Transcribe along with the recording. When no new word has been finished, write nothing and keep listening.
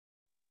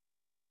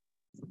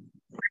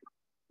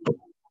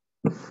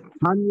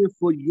Tanya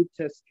for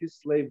Yutes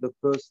Kislev, the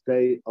first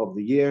day of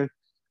the year,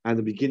 and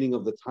the beginning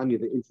of the Tanya,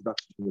 the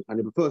introduction to the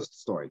Tanya. But first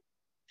story.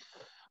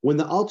 When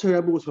the Alter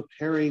Rebbe was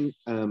preparing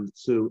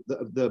to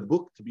the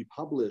book to be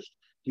published,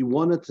 he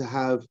wanted to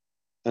have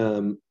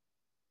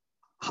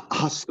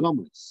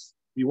haskamas.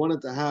 He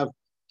wanted to have,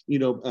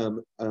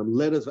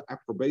 letters of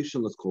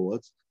approbation, let's call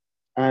it.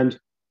 And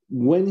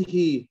when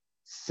he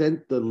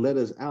sent the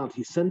letters out,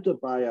 he sent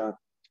it by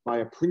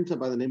a printer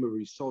by the name of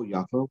Rishol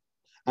Yafo,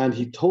 and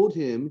he told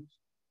him,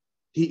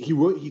 he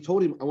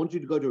told him, I want you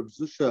to go to R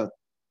Zushe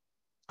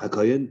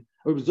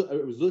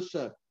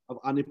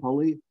of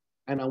Anipoli,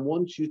 and I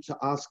want you to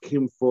ask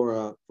him for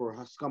a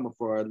haskama,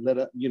 for a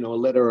letter, a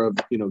letter of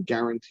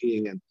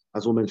guaranteeing, and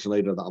as we'll mention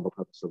later, the other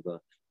purpose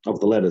of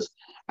the letters.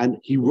 And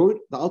the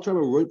Alter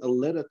Rebbe wrote a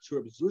letter to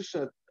R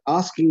Zushe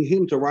asking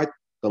him to write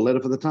the letter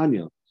for the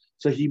Tanya.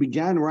 So he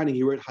began writing.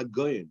 He wrote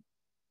Hagoyin,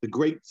 the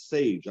great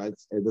sage.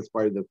 That's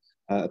probably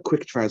the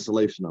quick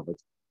translation of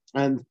it.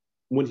 And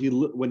when he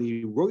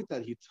wrote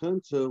that, he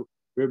turned to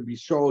Rabbi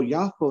Shaul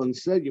Yafo and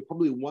said, "You're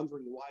probably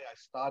wondering why I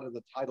started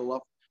the title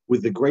off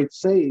with the great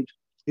sage."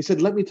 He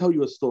said, "Let me tell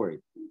you a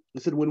story." He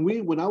said,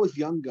 when I was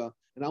younger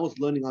and I was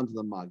learning under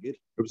the Maggid,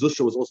 Rabbi Zushe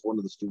was also one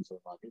of the students of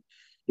the Maggid.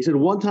 He said,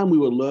 one time we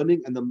were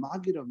learning, and the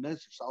Maggid of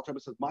Mezrich, Alter Rebbe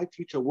said, my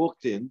teacher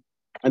walked in,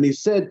 and he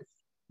said,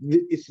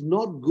 "It's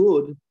not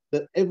good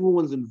that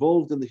everyone's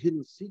involved in the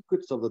hidden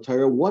secrets of the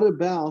Torah. What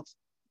about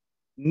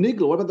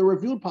Nigla? What about the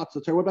revealed parts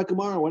of the Torah? What about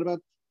Gemara? What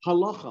about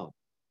Halacha?"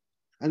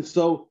 And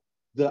so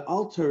the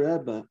Alter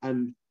Rebbe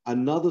and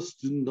another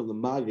student of the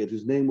Maggid,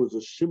 whose name was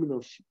a Shimon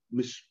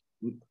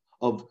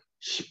of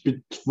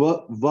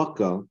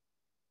Shpitvaka,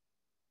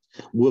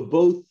 were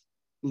both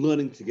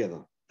learning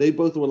together. They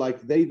both were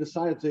they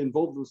decided to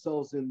involve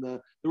themselves in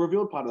the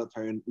revealed part of the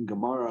Torah, in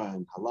Gemara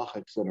and Halacha,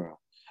 etc.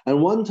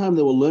 And one time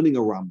they were learning a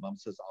Rambam,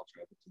 says Alter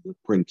Rebbe to the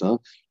printer.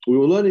 We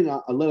were learning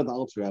a letter of the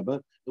Alter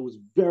Rebbe. It was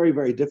very,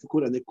 very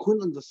difficult, and they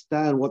couldn't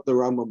understand what the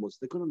Rambam was.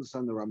 They couldn't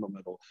understand the Rambam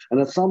at all. And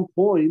at some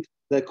point,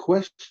 the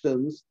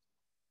questions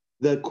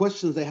they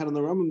had on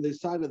the Rambam, they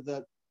decided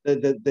that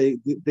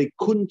they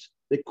couldn't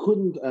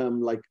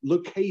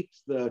locate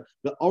the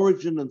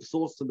origin and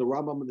source of the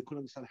Rambam, and they couldn't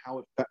understand how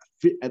it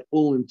fit at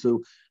all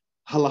into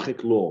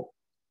halachic law.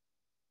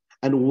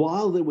 And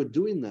while they were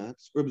doing that,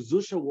 Reb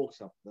Zushe walks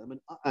up to them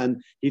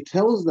and he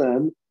tells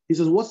them, he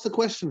says, "What's the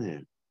question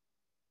here?"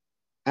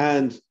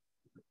 And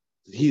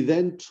he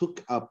then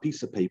took a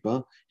piece of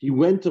paper, he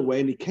went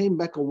away, and he came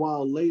back a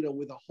while later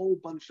with a whole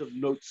bunch of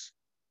notes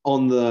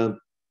on the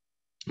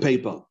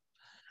paper.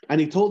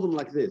 And he told them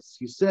like this.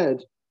 He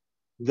said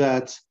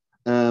that,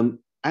 and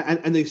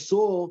they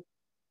saw,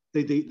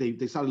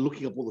 they started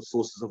looking up all the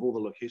sources of all the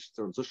locations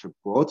that Zushe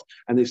brought,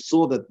 and they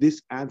saw that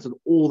this answered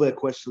all their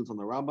questions on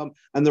the Rambam,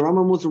 and the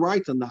Rambam was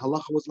right, and the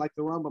halacha was like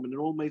the Rambam, and it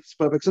all made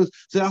perfect sense.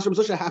 So they asked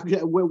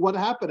Zushe, what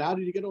happened? How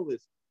did you get all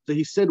this? So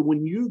he said,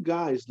 when you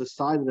guys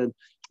decided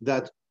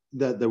that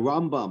the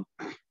Rambam,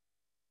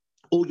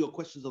 all your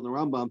questions on the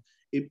Rambam,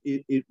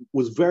 it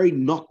was very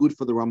not good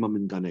for the Rambam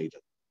in Gan Eden.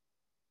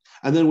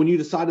 And then when you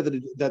decided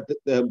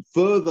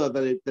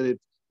that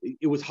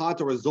it was hard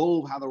to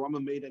resolve how the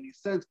Rambam made any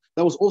sense,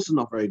 that was also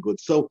not very good.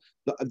 So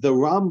the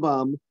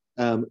Rambam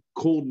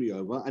called me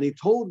over and he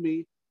told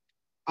me,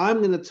 "I'm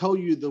going to tell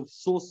you the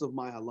source of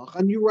my halach,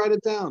 and you write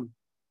it down."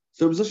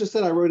 So Reb Zushe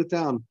said, I wrote it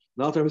down.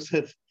 And Alter Rebbe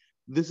said,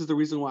 this is the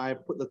reason why I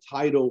put the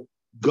title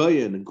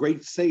Goyen,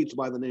 great sage,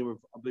 by the name of,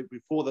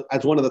 before that,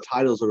 as one of the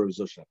titles of Reb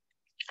Zushe.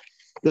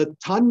 The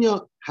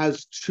Tanya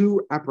has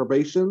two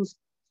approbations,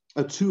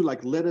 two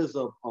letters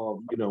of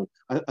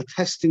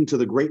attesting to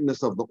the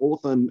greatness of the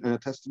author and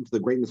attesting to the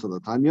greatness of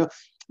the Tanya,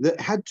 that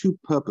had two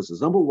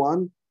purposes. Number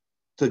one,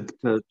 to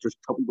just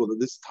tell people that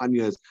this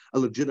Tanya is a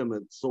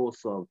legitimate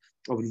source of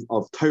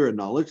Torah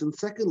knowledge, and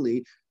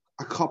secondly,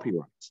 a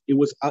copyright. It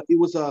was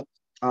a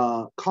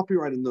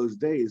copyright in those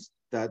days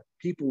that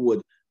people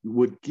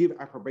would give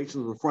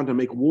approbations on the front and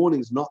make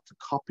warnings not to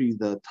copy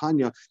the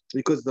Tanya,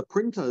 because the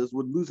printers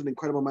would lose an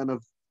incredible amount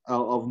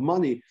of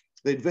money.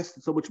 They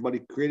invested so much money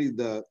creating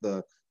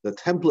the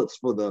templates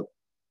for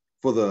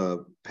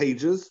the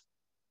pages.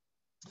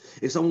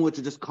 If someone were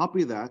to just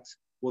copy that,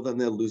 well, then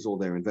they'll lose all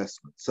their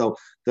investment. So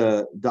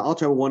the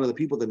Alter Rebbe, one of the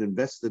people that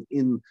invested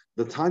in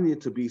the Tanya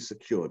to be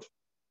secured.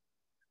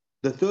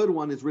 The third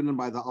one is written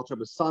by the Alter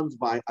Rebbe's sons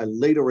by a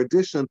later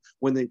edition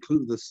when they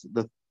include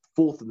the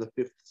fourth and the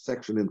fifth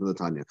section into the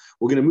Tanya.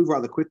 We're going to move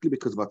rather quickly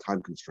because of our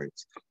time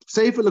constraints.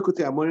 Sefer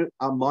Likutei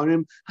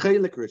Amarim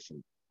Chelik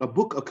Rishon, a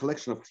book, a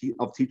collection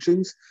of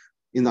teachings.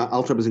 In the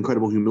Alter Rebbe's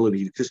incredible humility,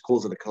 he just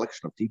calls it a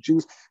collection of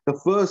teachings. The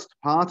first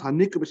part,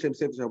 Hanika B'Shem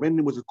Sefer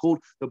Shavenim, was called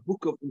the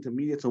Book of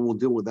Intermediates, and we'll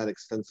deal with that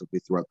extensively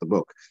throughout the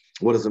book.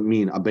 What does it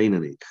mean,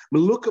 Abeinani?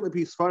 Meluka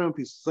B'Pis Farim,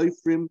 B'Pis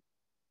Seifrim,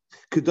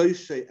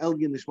 Kedoshei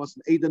Elgin Nishmas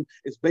and Eden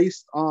is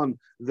based on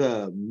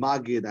the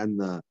Maggid and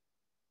the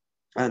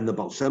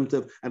Baal Shem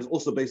Tov, and it's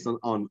also based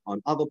on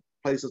other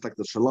places like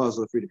the Shalaz,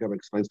 the Friedrich Rebbe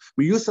explains.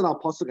 We use it in our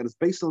pasuk, and it's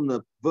based on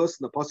the verse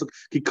in the pasuk.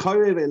 Ki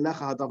karev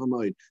elecha hadavar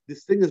moed.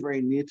 This thing is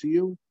very near to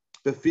you.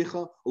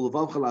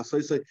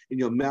 in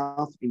your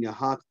mouth, in your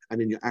heart,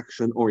 and in your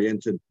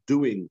action-oriented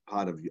doing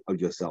part of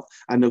yourself.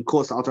 And of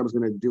course, Alter is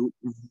going to do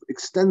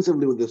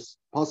extensively with this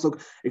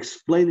pasuk,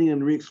 explaining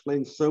and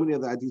re-explaining so many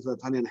of the ideas of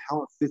the Tanya and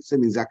how it fits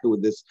in exactly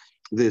with this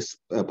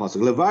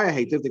pasuk. Levaya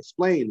hated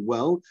explain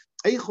well.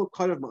 How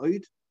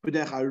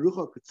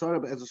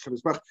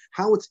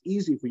it's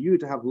easy for you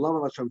to have love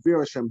of Hashem, fear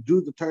of Hashem,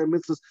 do the Torah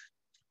mitzvahs.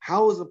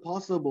 How is it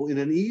possible in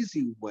an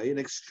easy way, an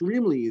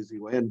extremely easy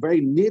way, and very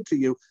near to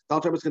you? The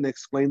Alter is going to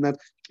explain that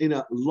in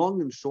a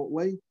long and short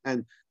way,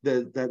 and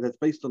that's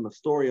based on the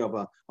story of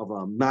a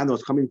man who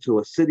was coming to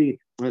a city,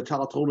 and a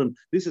child told him,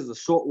 "This is a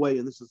short way,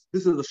 and this is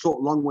a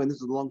short long way, and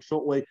this is a long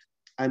short way,"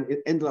 and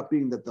it ended up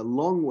being that the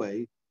long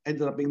way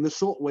ended up being the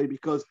short way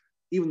because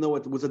even though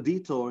it was a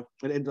detour,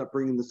 it ended up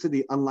bringing the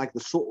city, unlike the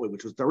short way,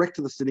 which was direct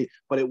to the city,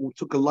 but it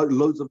took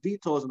loads of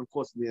detours, and of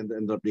course, in the end, it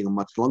ended up being a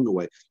much longer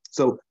way.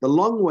 So the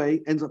long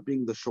way ends up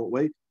being the short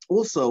way.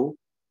 Also,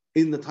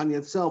 in the Tanya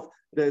itself,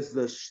 there's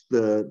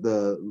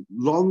the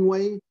long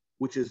way,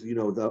 which is,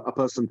 a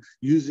person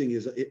using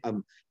his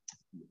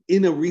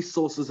inner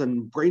resources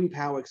and brain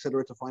power,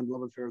 etc., to find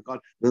love and fear of God.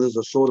 Then there's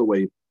a shorter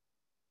way,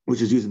 which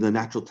is using the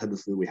natural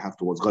tendency that we have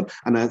towards God.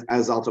 And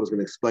as Alta was going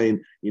to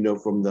explain,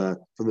 from the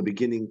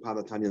beginning part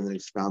of Tanya and then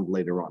expound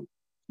later on.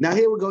 Now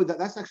here we go.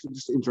 That's actually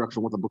just the introduction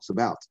of what the book's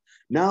about.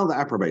 Now the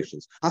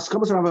approbations. So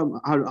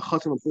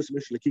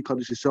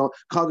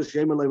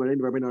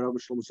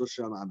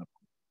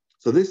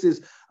this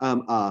is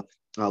a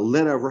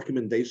letter of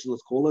recommendation,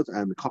 let's call it,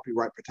 and the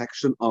copyright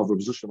protection of R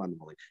Zushe of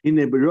Anipoli.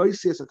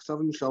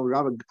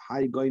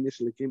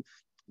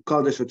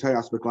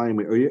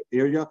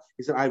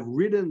 He said, I've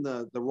written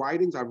the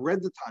writings, I've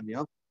read the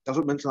Tanya.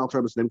 Doesn't mention Al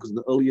Rebbe's name because in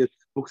the earlier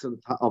books of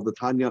the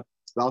Tanya,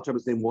 the Al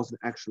Rebbe's name wasn't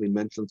actually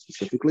mentioned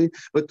specifically.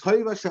 But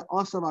and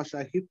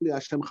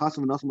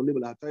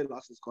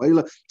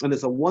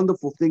it's a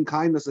wonderful thing,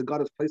 kindness that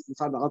God has placed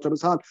inside the Al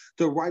Rebbe's heart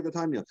to write the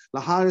Tanya.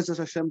 To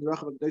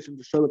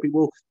show the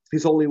people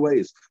His holy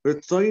ways.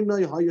 The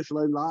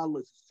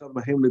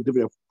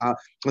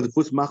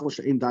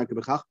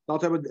Al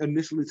Rebbe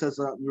initially says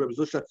that Rebbe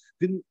Zushe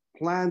didn't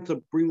plan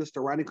to bring this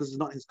to writing because it's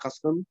not his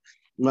custom.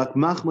 Like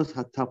Machmas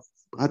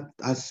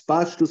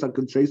haspashtus and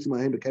contracing my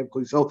hand became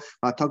so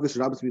hatagas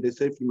rabbis they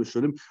say from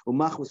Mishurim or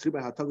Machmas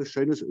riba hatagas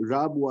shaynos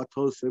rabu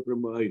atos sefer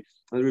ma'ay.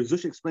 And Reb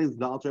Zushe explains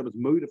the Alter Rebbe's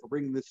motive for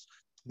bringing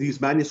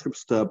these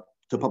manuscripts to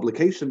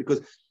publication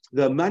because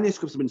the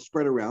manuscripts have been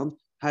spread around,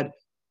 had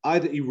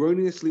either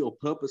erroneously or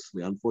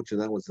purposely,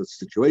 unfortunately that was the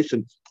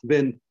situation,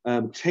 been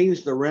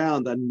changed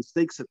around and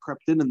mistakes had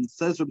crept in. And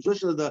says Reb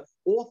Zushe, the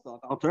author,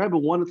 Alter Rebbe,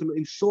 wanted to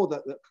ensure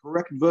that the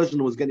correct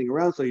version was getting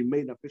around, so he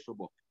made an official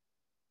book.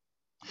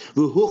 And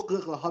therefore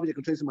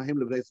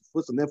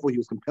he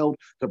was compelled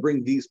to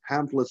bring these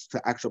pamphlets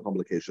to actual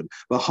publication.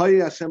 And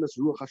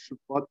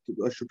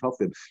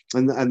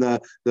the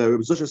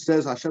Reb Zushe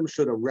says Hashem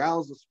should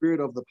arouse the spirit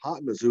of the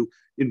partners who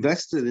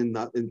invested in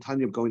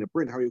Tanya going to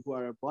print.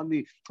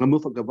 Harabanim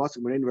Hamuflag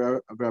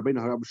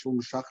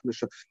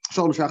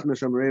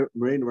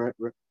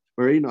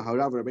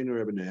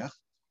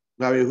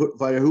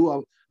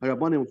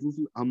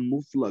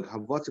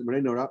Havatzim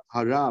Reino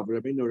Harav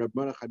Rabbeinu Rab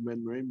Mordechai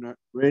Ben Reino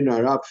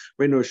Harav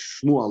Reino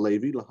Shmuel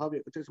Levi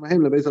Lahavi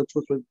Mahem Lebezal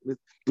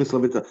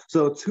Tuslavita.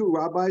 So two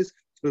rabbis,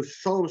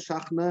 Shalom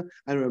Shachna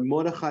and Rab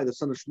Mordechai, the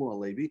son of Shmuel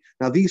Levi.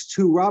 Now these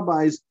two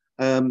rabbis,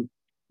 one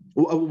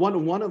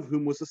of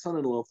whom was the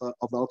son-in-law of the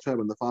Alter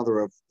Rebbe and the father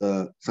of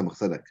the Tzemach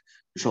Tzedek,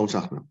 Shalom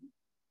Shachna.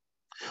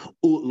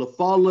 And I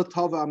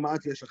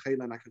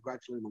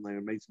congratulate him on their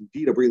amazing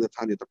deed of bringing the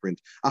Tanya to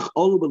print. And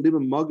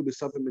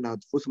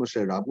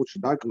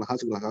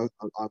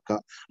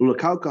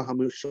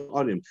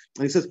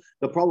he says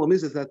the problem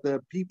is that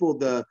the people,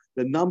 the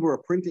number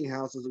of printing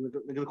houses are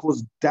going to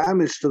cause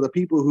damage to the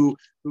people who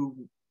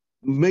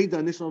made the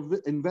initial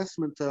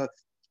investment to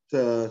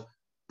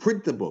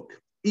print the book.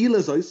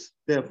 Therefore,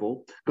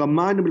 therefore,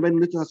 the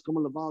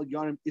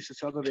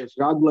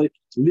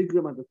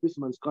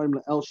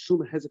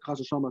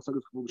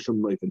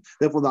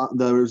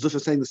Zushe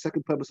is saying the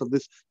second purpose of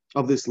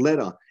this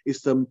letter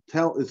is to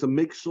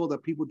make sure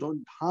that people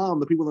don't harm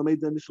the people that made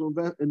the initial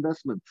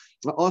investment.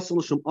 And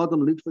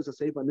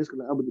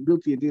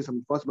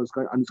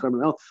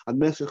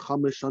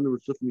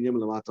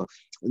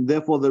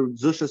therefore, the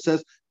Zushe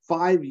says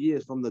 5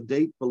 years from the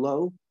date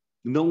below,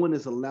 no one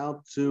is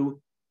allowed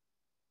to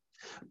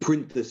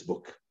print this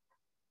book.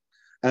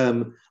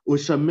 And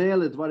anyone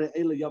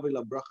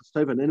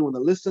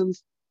that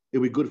listens,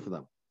 it'll be good for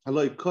them.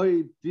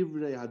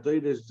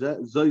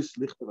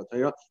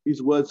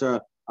 These words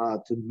are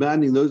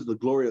demanding those of the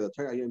glory of the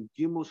Torah.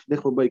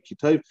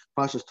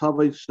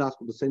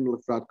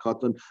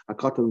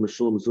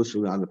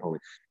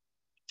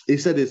 He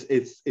said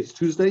it's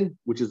Tuesday,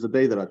 which is the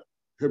day that I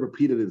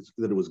repeated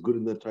that it was good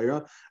in the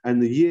Torah,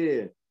 and the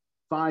year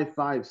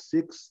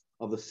 556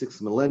 of the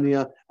 6th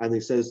millennia, and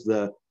he says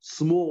the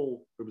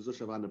small R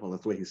Zushe of Anipoli.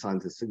 That's the way he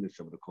signed his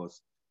signature, but of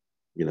course,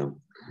 he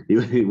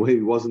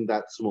wasn't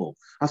that small.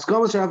 So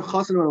now the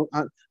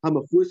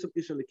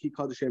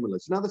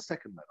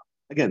second letter.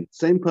 Again,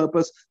 same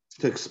purpose,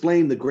 to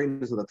explain the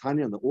greatness of the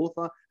Tanya and the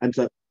author, and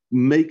to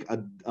make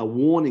a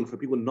warning for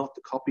people not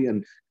to copy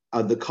and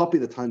copy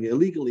the Tanya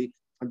illegally,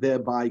 and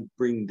thereby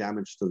bring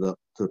damage to the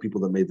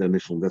people that made the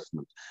initial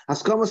investment.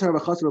 Another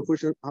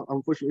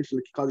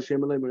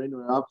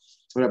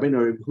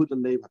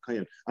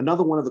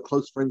one of the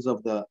close friends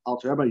of the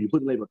Alter Rebbe,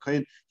 Yehud Leib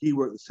HaKohen, he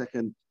wrote the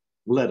second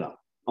letter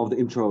of the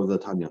intro of the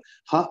Tanya.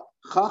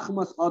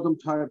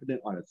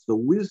 The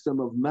wisdom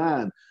of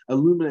man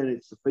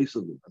illuminates the face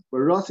of them.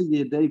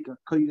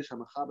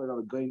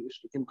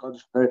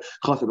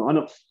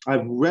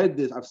 I've read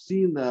this, I've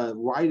seen the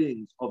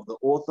writings of the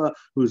author,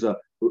 who's a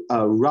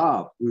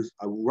Rab, who's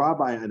a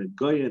rabbi and a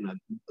goyen, a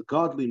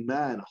godly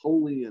man,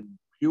 holy and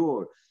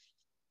pure,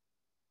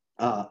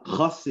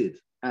 chassid,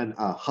 and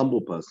a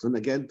humble person.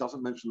 Again,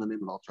 doesn't mention the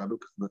name of Alter Rebbe,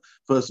 because in the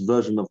first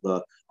version of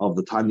the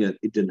Tanya,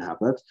 it didn't have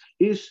that.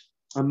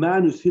 A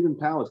man whose hidden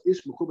powers, a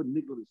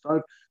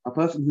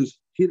person whose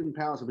hidden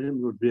powers have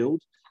been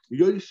revealed.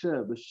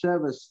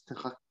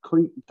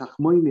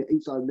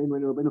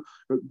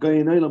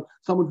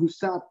 Someone who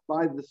sat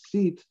by the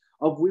seat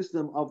of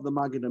wisdom of the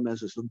Magid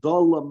HaMezrach.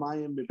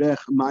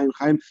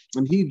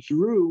 And he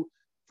drew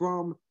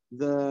from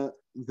the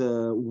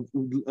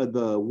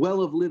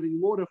well of living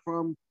water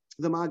from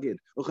the Magid.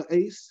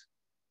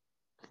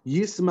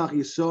 Yismach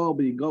Yisrael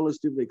b'yigolos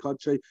divrei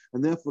kodshay,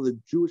 and therefore the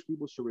Jewish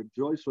people should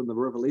rejoice from the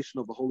revelation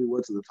of the holy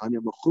words of the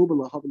Tanya,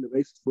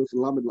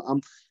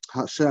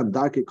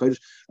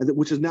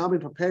 which has now been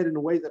prepared in a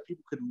way that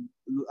people could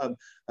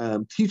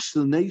teach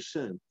the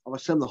nation of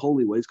Hashem the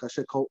holy ways.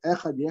 That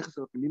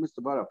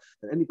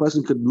any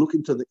person could look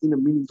into the inner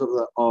meanings of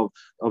the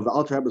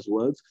Alter Rebbe's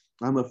words.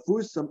 And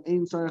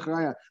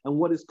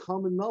what is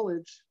common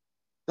knowledge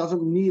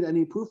doesn't need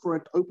any proof for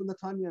it. Open the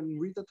Tanya and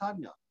read the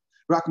Tanya.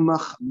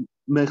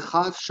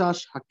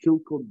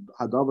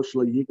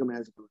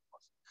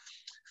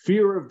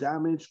 Fear of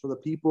damage for the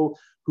people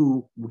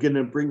who were going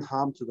to bring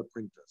harm to the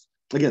printers.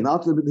 Again,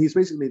 he's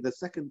basically the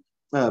second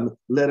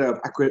letter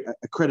of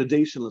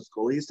accreditation, let's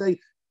call it. He's saying,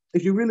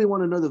 if you really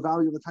want to know the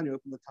value of the Tanya,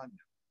 open the Tanya.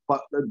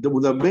 But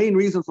the main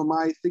reason for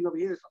my thing over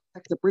here is to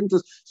protect the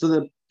printers so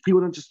that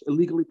people don't just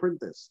illegally print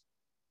this.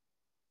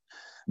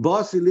 He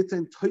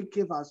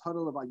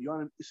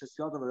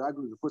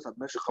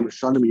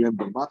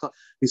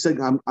said,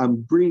 I'm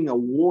bringing a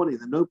warning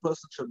that no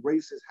person should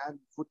raise his hand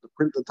and foot to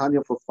print the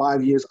Tanya for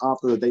 5 years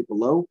after the date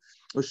below.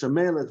 And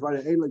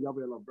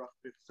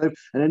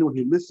anyone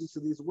who listens to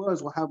these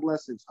words will have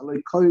blessings.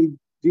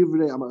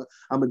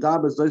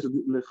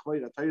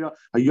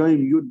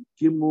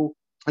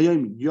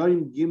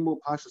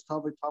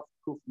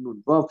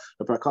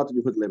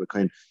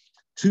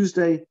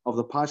 Tuesday of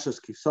the Pashas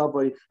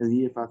Kislev in the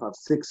year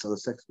 556 of the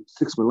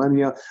sixth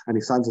millennia, and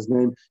he signs his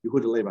name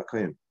Yehuda Leib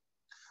HaKohen.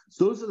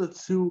 So those are the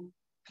two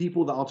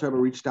people that Alter Rebbe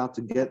reached out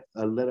to get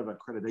a letter of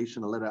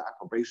accreditation, a letter of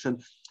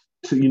approbation,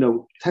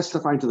 to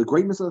testifying to the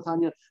greatness of the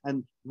Tanya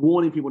and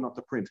warning people not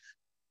to print.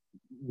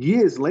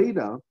 Years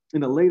later,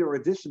 in a later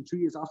edition, 2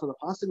 years after the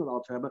passing of the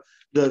Alter Rebbe,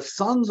 the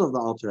sons of the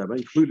Alter Rebbe,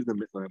 including the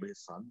Mittler Rebbe,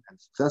 his son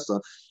and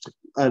successor,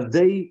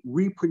 they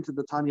reprinted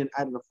the Tanya and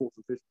added a fourth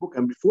and fifth book.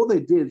 And before they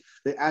did,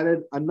 they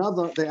added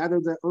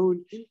their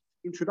own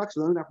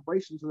introduction, their own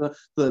approbation to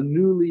the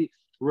newly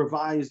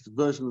revised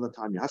version of the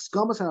Tanya.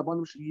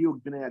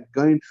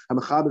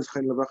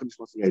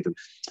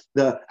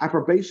 The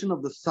approbation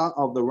of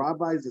the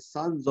rabbis, the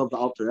sons of the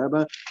Alter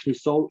Rebbe,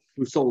 whose soul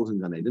was in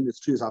Gan Eden. It's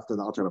 2 years after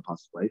the Alter Rebbe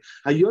passed away.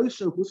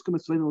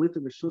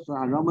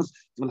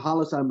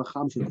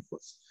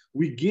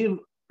 We give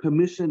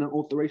permission and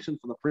authorization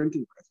for the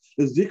printing press.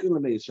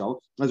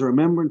 As a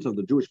remembrance of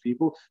the Jewish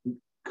people,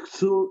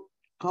 to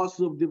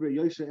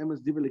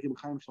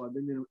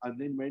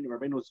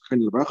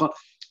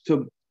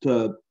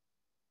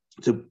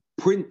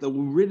print the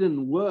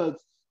written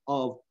words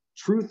of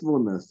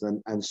truthfulness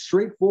and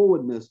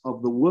straightforwardness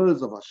of the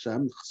words of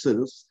Hashem,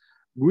 Chassidus,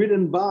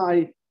 written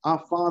by our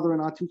father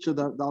and our teacher,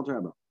 the Alter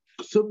Rebbe.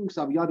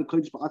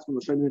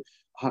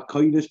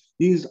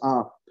 These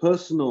are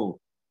personal,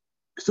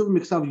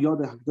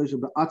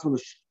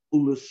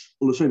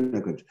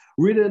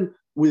 written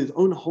with his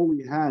own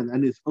holy hand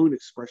and his own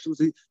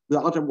expressions. The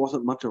Alter Rebbe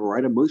wasn't much of a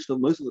writer. Most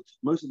of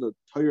the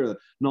Torah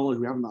knowledge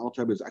we have in the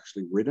Alter Rebbe is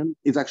actually written.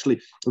 It's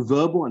actually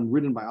verbal and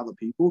written by other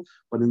people.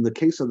 But in the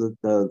case of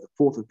the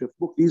fourth and fifth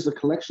book, these are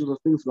collections of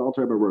things the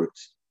Alter Rebbe wrote.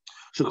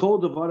 His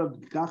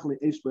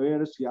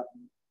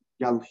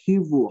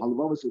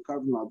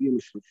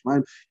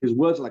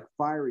words are like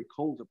fiery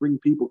coals that bring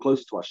people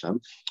closer to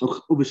Hashem. We're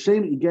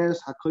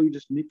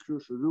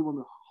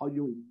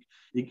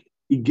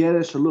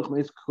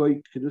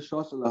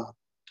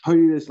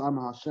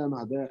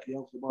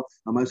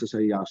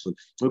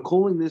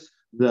calling this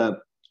the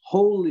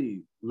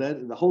holy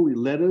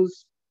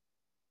letters,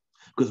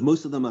 because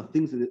most of them are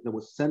things that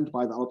were sent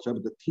by the Alter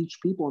Rebbe to teach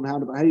people on how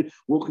to behave,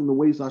 walking the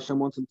ways Hashem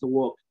wants them to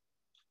walk.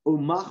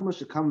 And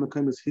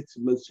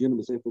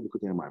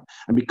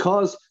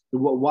because,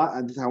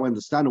 and this is how I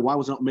understand it, why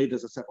was it not made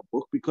as a separate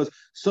book? Because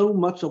so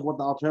much of what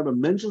the Alter Rebbe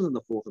mentions in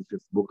the fourth and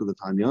fifth book of the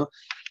Tanya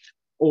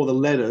or the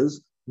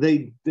letters,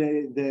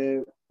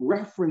 they're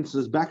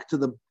references back to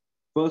the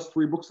first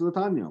three books of the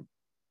Tanya.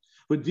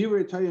 But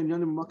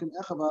and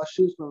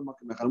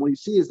what you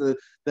see is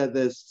that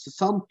there's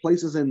some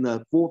places in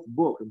the fourth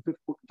book and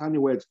fifth book of Tanya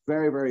where it's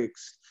very, very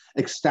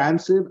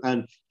expansive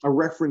and a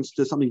reference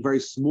to something very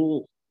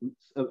small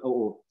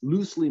or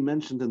loosely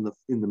mentioned in the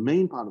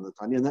main part of the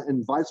Tanya,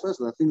 and vice versa.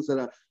 There are things that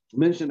are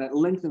mentioned at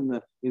length in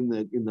the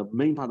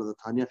main part of the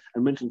Tanya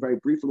and mentioned very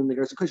briefly in the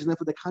Gerasa Kodesh.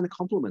 Therefore, they kind of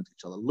complement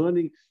each other.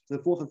 Learning the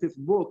fourth and fifth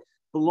book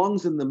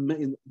belongs in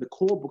the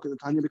core book of the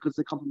Tanya because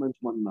they complement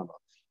one another.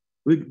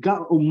 And it's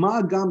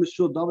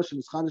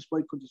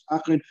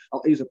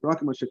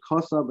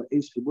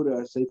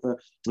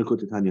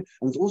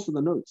also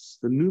the notes,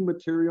 the new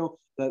material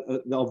that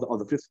of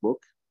the fifth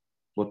book,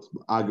 what's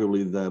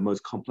arguably the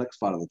most complex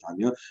part of the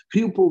Tanya.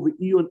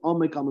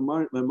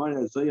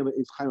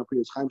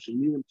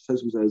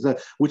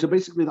 Which are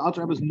basically the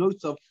Alter Rebbe's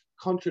notes of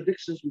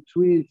contradictions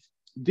between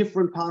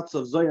different parts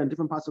of Zohar and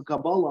different parts of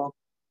Kabbalah.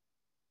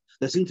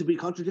 They seem to be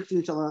contradicting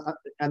each other,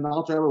 and the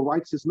Alter Rebbe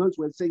writes his notes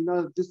where it's saying,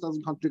 no, this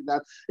doesn't contradict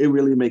that. It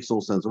really makes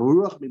all sense.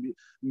 And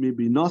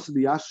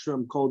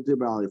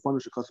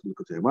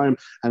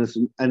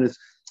it's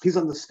his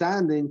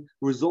understanding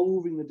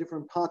resolving the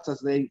different parts as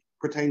they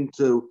pertain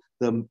to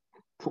the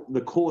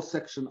core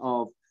section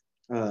of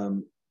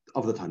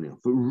the Tanya.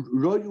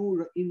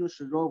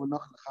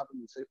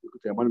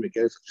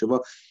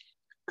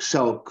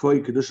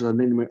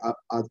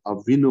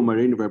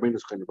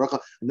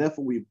 And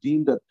therefore we've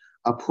deemed that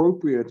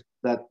appropriate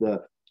that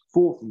the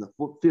fourth and the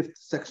fifth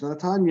section of the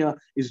Tanya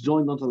is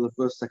joined onto the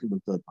first, second,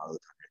 and third part of the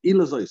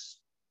Tanya.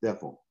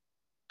 Therefore,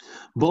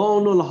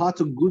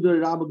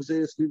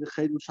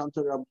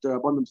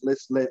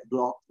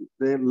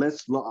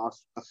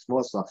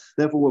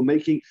 therefore we're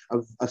making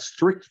a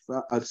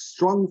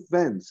strong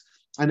fence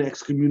and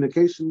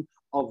excommunication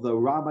of the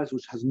rabbis,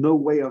 which has no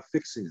way of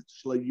fixing it.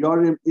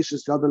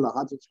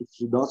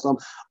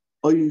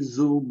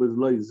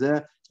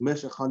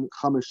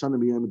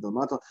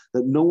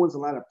 That no one's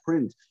allowed to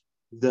print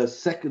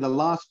the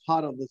last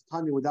part of the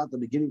Tanya without the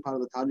beginning part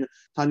of the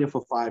Tanya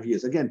for 5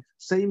 years. Again,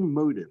 same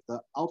motive. The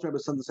Alter Rebbe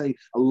is saying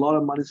a lot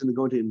of money is going to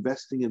go into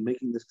investing and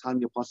making this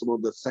Tanya possible.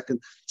 The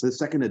second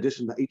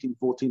edition, the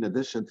 1814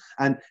 edition,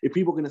 and if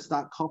people are going to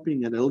start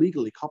copying and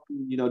illegally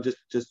copying,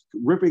 just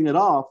ripping it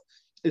off,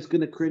 it's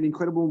going to create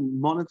incredible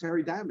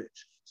monetary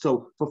damage.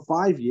 So for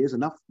 5 years,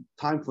 enough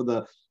time for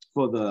the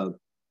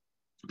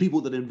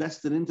people that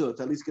invested into it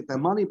to at least get their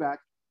money back,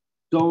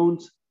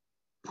 don't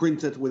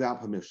print it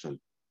without permission.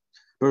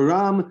 And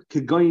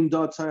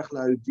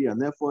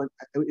therefore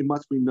it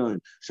must be known.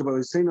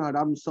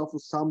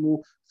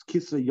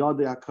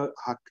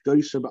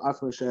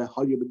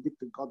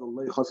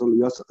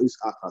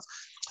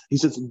 He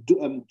says,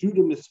 due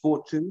to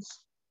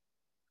misfortunes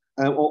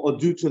or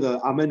due to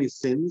our many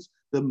sins,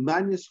 the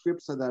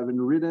manuscripts that have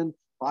been written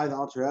by the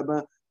Alter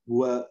Rebbe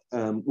were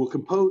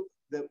composed.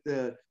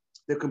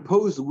 They're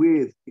composed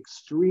with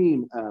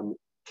extreme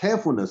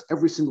carefulness.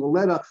 Every single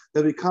letter,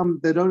 they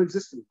don't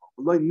exist anymore.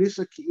 And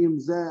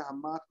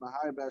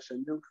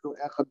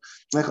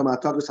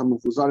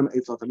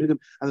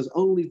there's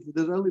only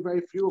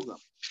very few of them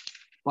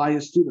by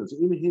his students.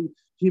 And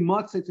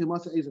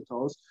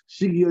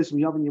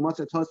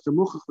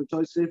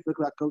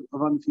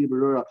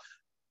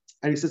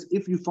he says,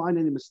 if you find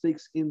any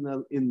mistakes in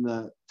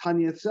the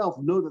Tanya itself,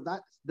 know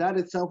that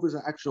itself is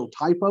an actual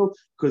typo,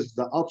 because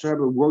the Alter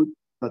Rebbe wrote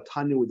the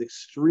Tanya with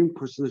extreme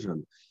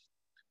precision.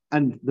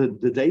 And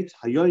the date,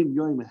 Hayoim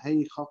Yoim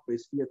Hey Chaf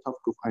Beisia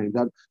Tavkuf Ayin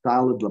Dad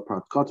Dalad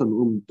Laprat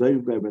Katan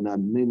Dave Ben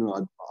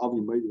Nenu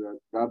Avi Meir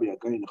Rabbi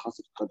Again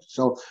Chassid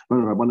Katshel Ben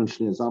Rabbanan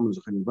Shnei Zaman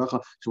Zuchanim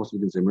Bracha Shmas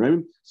Begin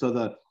Zemreim. So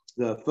the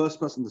first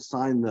person to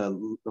sign the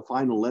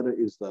final letter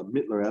is the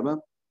Mittler Rebbe.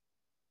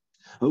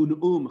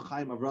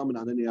 Chaim Avram and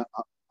Anani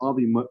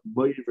Avi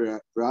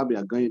Meir Rabbi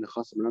Again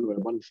Chassid Ben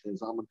Rabbanan Shnei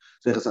Zaman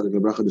Zechasad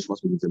Gebracha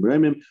Shmas Begin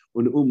Zemreim.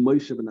 And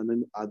Moshe Ben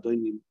Anani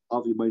Adonim.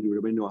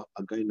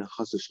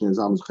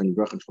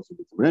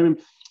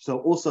 So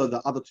also the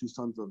other two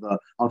sons of the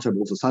Alter Rebbe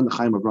also signed,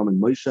 Chaim Avram and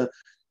Moshe.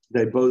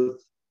 They're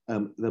both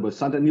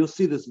signed, and you'll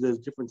see there's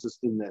differences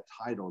in their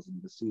titles,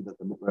 and you see that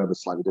the Rebbe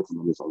is slightly different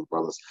than his other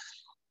brothers.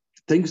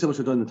 Thank you so much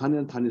for joining the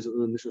Tanya. Tanya's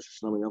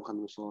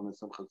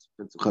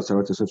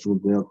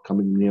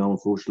coming near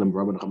for Shalom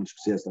Rabban Hamish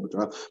CS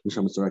Tabatra,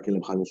 Misham Sarah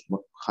Caleb Hamish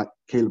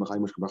Caleb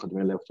Hamish Bracha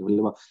left to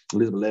Lima,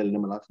 Elizabeth Lel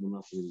Nemalat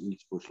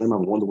for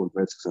Shalom. Wonderful,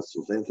 very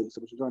successful day. Thank you so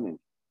much for joining.